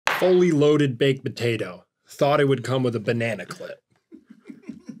fully loaded baked potato. Thought it would come with a banana clip.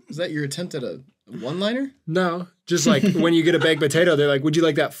 Is that your attempt at a one-liner? No, just like when you get a baked potato, they're like, would you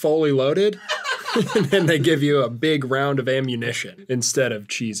like that fully loaded? And then they give you a big round of ammunition instead of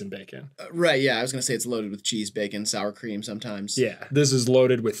cheese and bacon. Right, yeah. I was going to say it's loaded with cheese, bacon, sour cream sometimes. Yeah, this is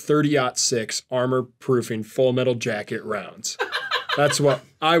loaded with 30-06 armor-proofing full metal jacket rounds. That's what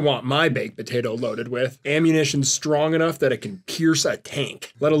I want my baked potato loaded with. Ammunition strong enough that it can pierce a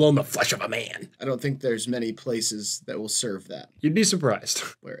tank, let alone the flesh of a man. I don't think there's many places that will serve that. You'd be surprised.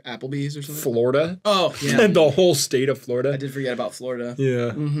 Where, Applebee's or something? Florida. Oh, yeah. The whole state of Florida. I did forget about Florida.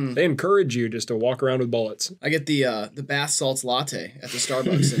 Yeah. Mm-hmm. They encourage you just to walk around with bullets. I get the bath salts latte at the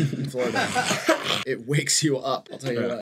Starbucks in Florida. It wakes you up, I'll tell you what.